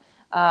paper.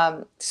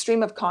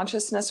 Stream of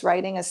consciousness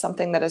writing is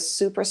something that is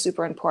super,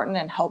 super important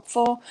and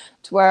helpful,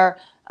 to where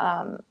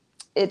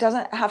it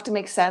doesn't have to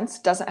make sense,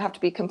 doesn't have to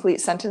be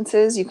complete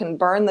sentences. You can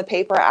burn the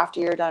paper after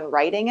you're done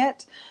writing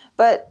it,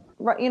 but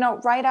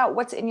write out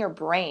what's in your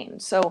brain.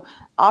 So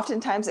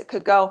oftentimes it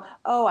could go,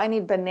 oh, I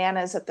need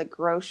bananas at the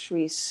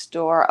grocery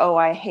store. Oh,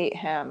 I hate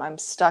him. I'm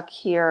stuck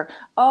here.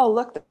 Oh,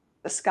 look,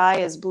 the sky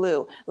is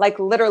blue. Like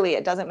literally,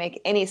 it doesn't make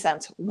any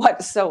sense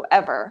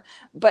whatsoever,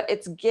 but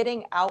it's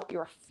getting out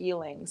your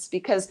feelings,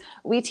 because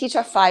we teach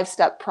a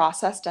 5-step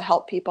process to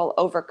help people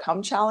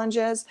overcome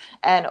challenges.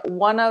 And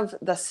one of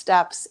the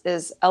steps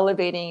is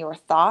elevating your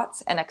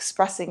thoughts and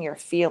expressing your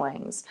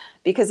feelings.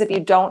 Because if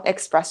you don't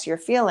express your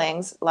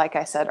feelings, like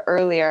I said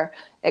earlier,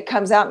 it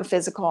comes out in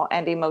physical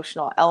and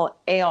emotional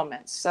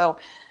ailments. So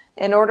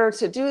in order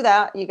to do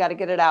that, you got to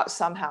get it out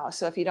somehow.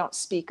 So if you don't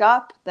speak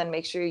up, then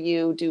make sure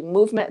you do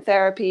movement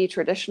therapy,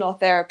 traditional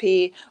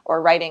therapy,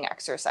 or writing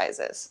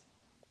exercises.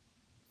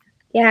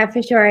 Yeah,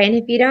 for sure. And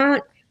if you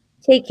don't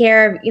take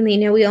care of,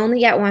 we only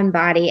get one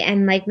body.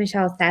 And like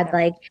Michelle said, Yeah.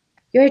 like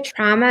your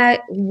trauma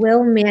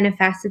will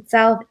manifest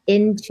itself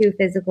into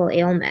physical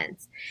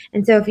ailments.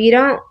 And so if you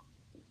don't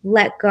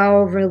let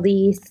go,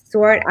 release,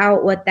 sort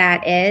out what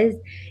that is,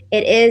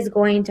 it is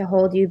going to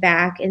hold you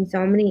back in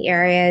so many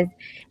areas,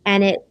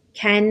 and it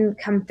can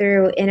come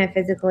through in a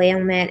physical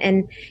ailment.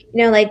 And,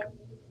 like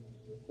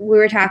we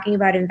were talking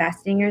about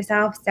investing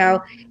yourself.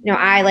 So,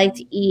 I like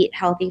to eat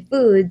healthy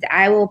foods.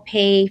 I will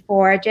pay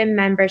for gym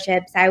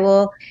memberships. I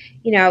will,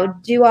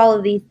 do all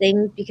of these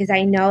things because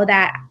I know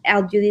that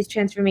I'll do these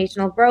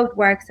transformational growth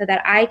work so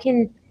that I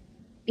can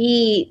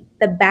be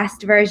the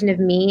best version of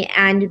me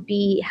and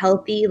be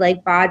healthy,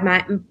 like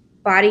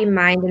body,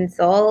 mind, and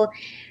soul,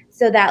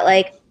 so that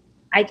like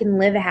I can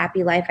live a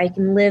happy life. I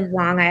can live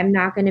long. I'm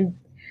not going to,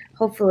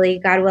 hopefully,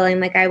 God willing,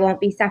 like I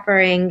won't be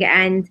suffering.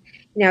 And,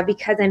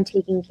 because I'm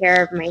taking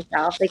care of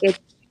myself, like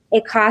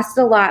it costs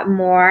a lot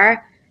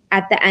more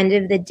at the end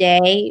of the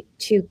day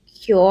to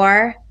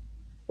cure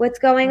what's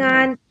going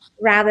Mm-hmm. on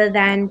rather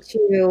than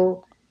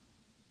to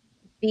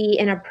be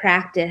in a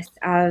practice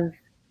of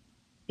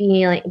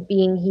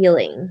being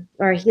healing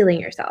or healing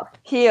yourself.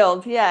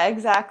 Healed, yeah,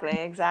 exactly.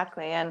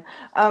 And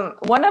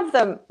one of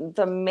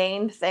the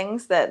main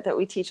things that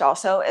we teach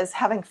also is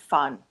having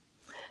fun,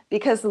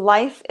 because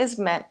life is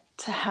meant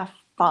to have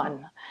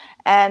fun.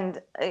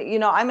 And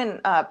I'm in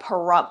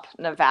Pahrump,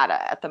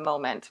 Nevada at the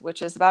moment,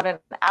 which is about an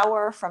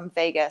hour from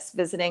Vegas,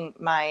 visiting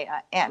my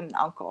aunt and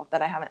uncle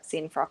that I haven't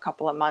seen for a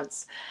couple of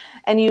months.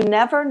 And you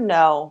never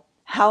know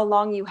how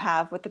long you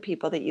have with the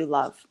people that you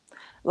love.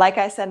 Like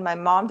I said, my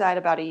mom died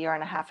about a year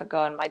and a half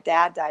ago, and my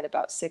dad died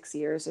about 6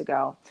 years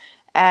ago.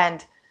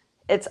 And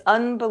it's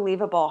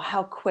unbelievable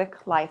how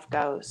quick life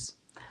goes.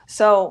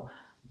 So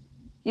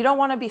you don't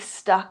want to be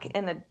stuck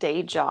in a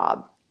day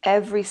job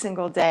every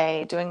single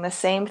day doing the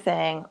same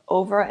thing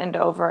over and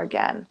over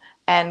again,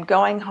 and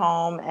going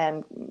home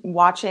and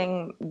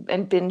watching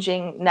and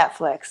binging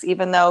Netflix,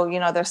 even though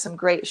there's some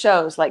great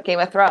shows like Game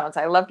of Thrones.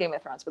 I love Game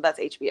of Thrones, but that's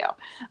HBO.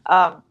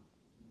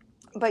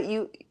 But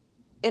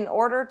in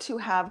order to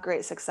have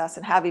great success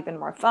and have even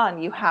more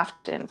fun, you have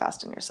to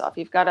invest in yourself.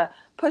 You've got to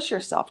push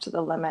yourself to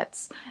the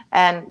limits.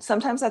 And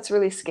sometimes that's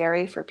really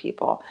scary for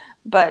people.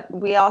 But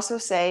we also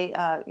say,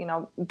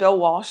 Bill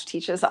Walsh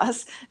teaches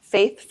us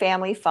faith,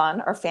 family,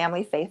 fun, or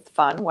family, faith,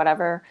 fun,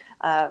 whatever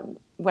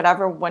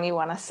one you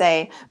want to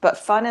say. But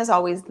fun is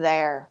always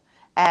there.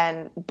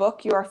 And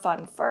book your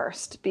fun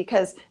first,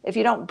 because if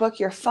you don't book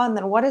your fun,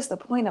 then what is the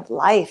point of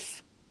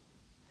life?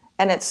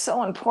 And it's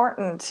so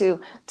important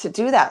to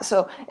do that.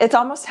 So it's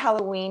almost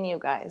Halloween, you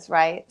guys,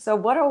 right? So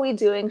what are we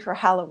doing for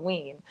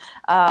Halloween?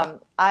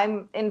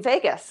 I'm in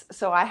Vegas,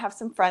 so I have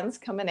some friends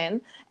coming in,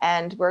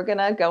 and we're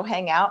gonna go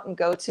hang out and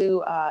go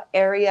to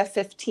Area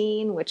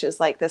 15, which is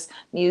like this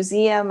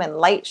museum and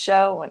light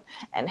show,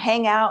 and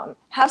hang out and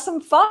have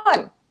some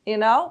fun.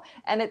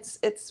 And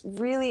it's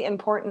really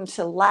important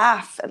to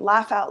laugh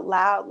out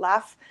loud,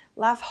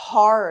 laugh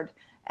hard,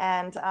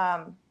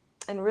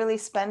 and really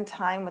spend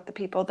time with the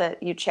people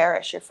that you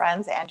cherish, your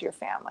friends and your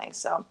family.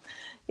 So,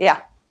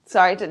 yeah,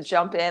 sorry to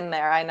jump in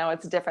there. I know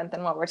it's different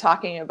than what we're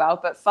talking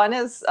about, but fun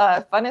is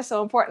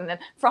so important. And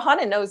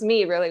Farhana knows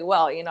me really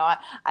well.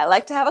 I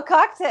like to have a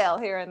cocktail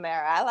here and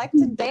there. I like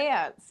to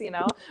dance.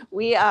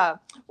 We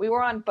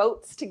were on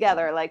boats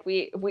together. Like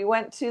we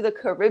went to the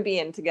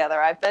Caribbean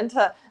together. I've been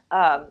to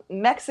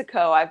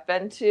Mexico. I've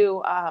been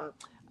to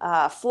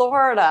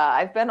Florida.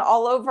 I've been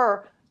all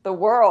over the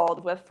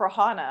world with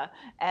Farhana,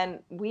 and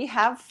we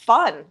have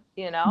fun,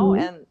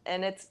 Mm-hmm.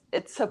 and it's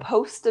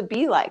supposed to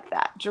be like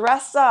that.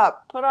 Dress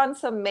up, put on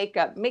some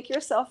makeup, make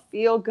yourself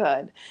feel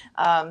good,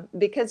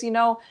 because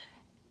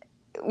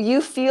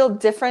you feel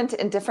different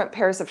in different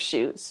pairs of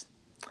shoes.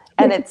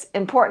 And it's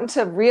important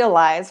to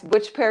realize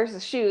which pairs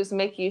of shoes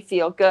make you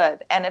feel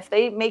good. And if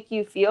they make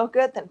you feel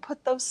good, then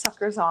put those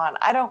suckers on.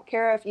 I don't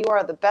care if you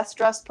are the best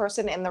dressed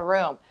person in the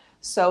room.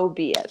 So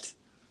be it.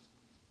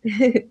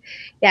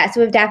 Yeah,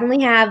 so we've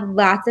definitely have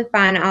lots of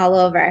fun all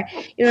over.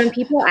 When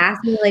people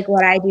ask me like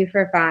what I do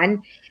for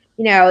fun,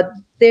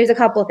 there's a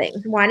couple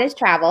things. One is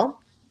travel.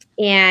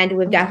 And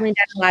we've definitely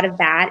done a lot of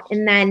that.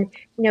 And then,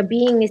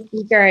 being a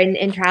speaker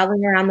and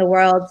traveling around the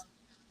world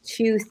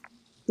to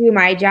do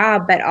my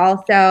job, but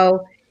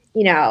also,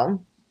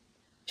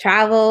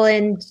 travel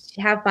and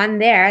have fun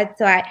there.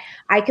 So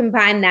I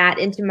combine that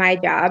into my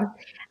job,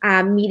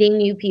 meeting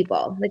new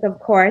people. Like, of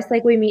course,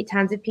 like we meet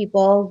tons of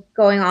people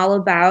going all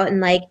about and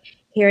like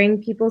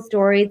hearing people's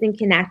stories and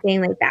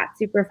connecting. Like that's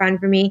super fun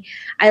for me.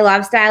 I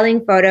love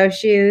styling photo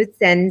shoots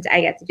and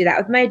I get to do that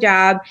with my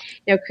job,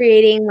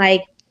 creating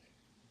like,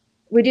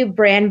 we do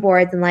brand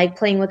boards and like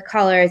playing with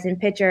colors and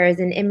pictures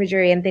and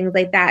imagery and things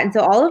like that. And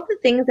so all of the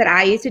things that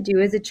I used to do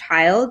as a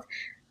child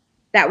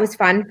that was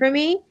fun for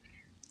me,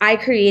 I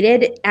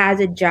created as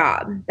a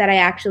job that I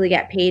actually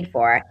get paid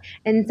for.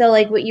 And so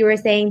like what you were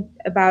saying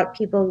about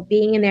people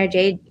being in their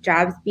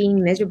jobs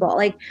being miserable,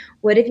 like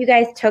what if you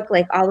guys took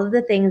like all of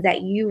the things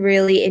that you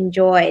really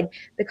enjoyed,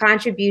 the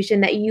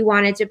contribution that you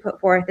wanted to put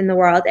forth in the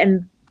world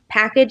and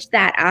packaged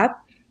that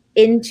up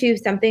into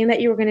something that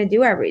you were going to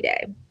do every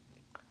day?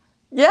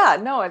 Yeah,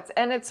 no,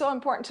 it's so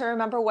important to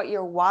remember what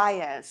your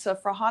why is. So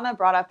Farhana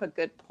brought up a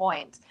good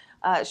point.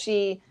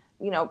 She,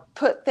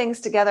 put things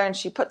together and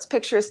she puts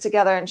pictures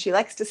together and she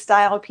likes to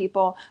style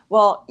people.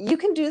 Well, you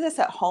can do this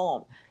at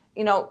home.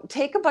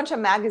 Take a bunch of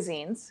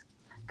magazines,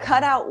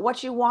 cut out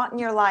what you want in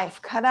your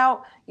life, cut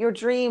out your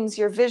dreams,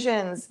 your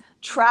visions,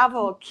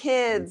 travel,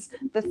 kids,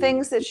 the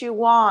things that you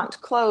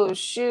want, clothes,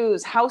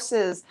 shoes,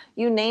 houses,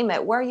 you name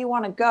it, where you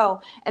want to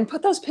go, and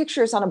put those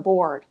pictures on a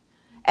board.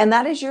 And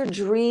that is your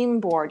dream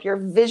board, your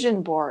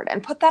vision board,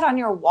 and put that on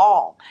your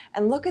wall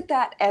and look at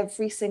that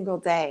every single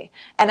day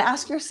and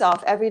ask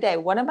yourself every day,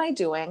 what am I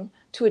doing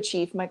to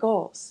achieve my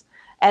goals?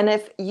 And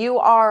if you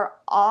are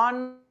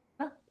on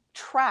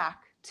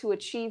track to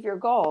achieve your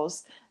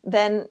goals,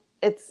 then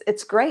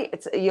it's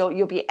great.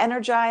 You'll be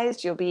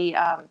energized, you'll be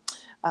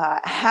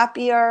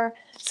happier.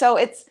 So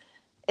it's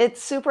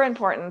super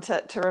important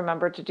to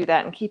remember to do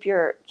that and keep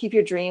your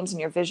dreams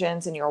and your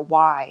visions and your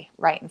why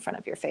right in front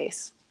of your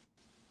face.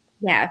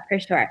 Yeah, for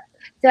sure.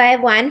 So I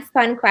have one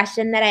fun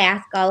question that I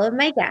ask all of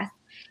my guests.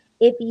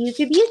 If you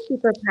could be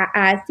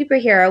a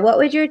superhero, what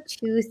would your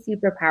two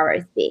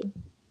superpowers be?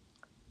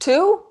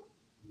 Two?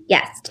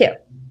 Yes, two.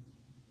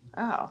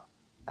 Oh,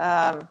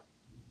 um,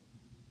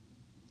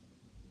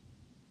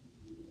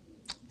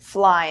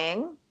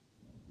 flying.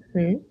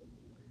 Hmm.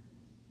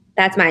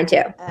 That's mine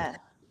too.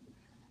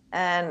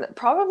 And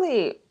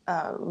probably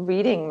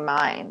reading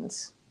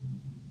minds.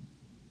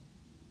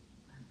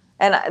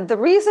 And the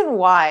reason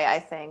why I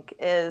think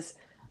is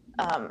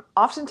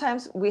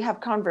oftentimes we have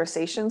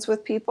conversations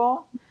with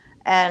people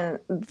and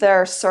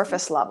they're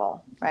surface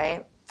level,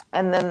 right?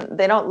 And then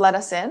they don't let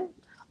us in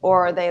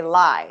or they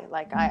lie.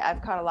 Like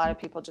I've caught a lot of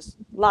people just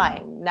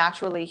lying.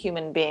 Naturally,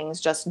 human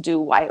beings just do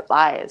white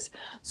lies.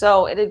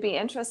 So it'd be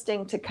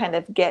interesting to kind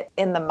of get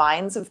in the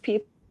minds of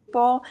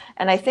people.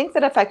 And I think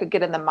that if I could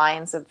get in the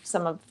minds of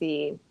some of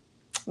the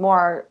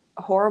more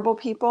horrible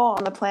people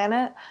on the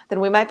planet, then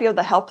we might be able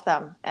to help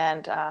them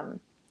and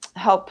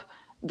help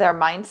their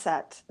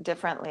mindset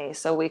differently,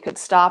 so we could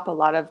stop a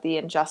lot of the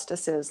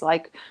injustices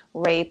like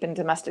rape and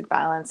domestic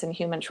violence and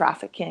human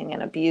trafficking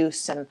and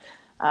abuse and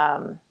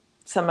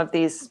some of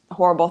these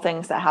horrible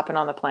things that happen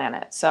on the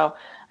planet. So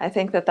I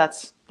think that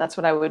that's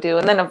what I would do.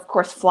 And then of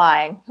course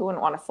flying. Who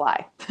wouldn't want to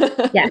fly?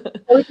 Yeah,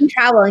 so we can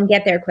travel and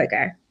get there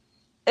quicker.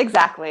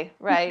 Exactly.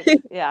 Right.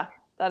 Yeah,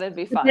 that'd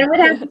be fun. Then we'd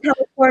have to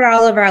teleport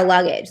all of our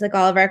luggage, like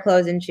all of our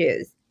clothes and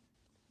shoes.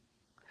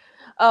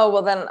 Oh,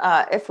 well then,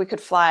 if we could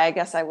fly, I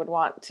guess I would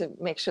want to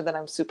make sure that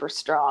I'm super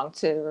strong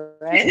too,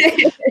 right?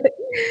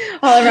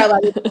 All of our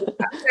luggage.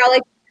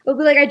 Like it'll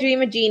be like I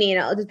dream a genie,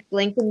 and it'll just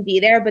blink and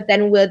be there. But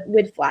then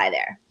we'd fly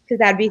there because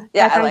that'd be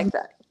Yeah, I like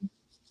that.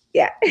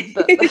 Yeah.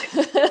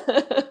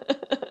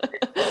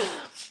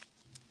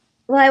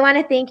 Well, I want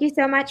to thank you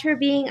so much for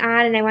being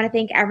on, and I want to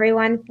thank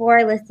everyone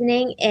for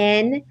listening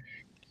in.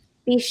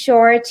 Be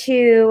sure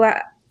to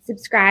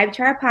subscribe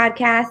to our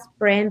podcast,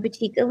 Brand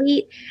Boutique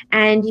Elite,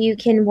 and you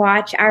can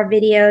watch our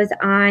videos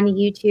on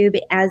YouTube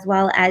as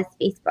well as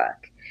Facebook.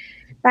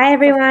 Bye,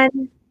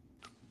 everyone.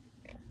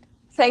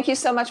 Thank you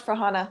so much,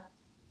 Farhana.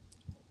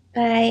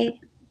 Bye.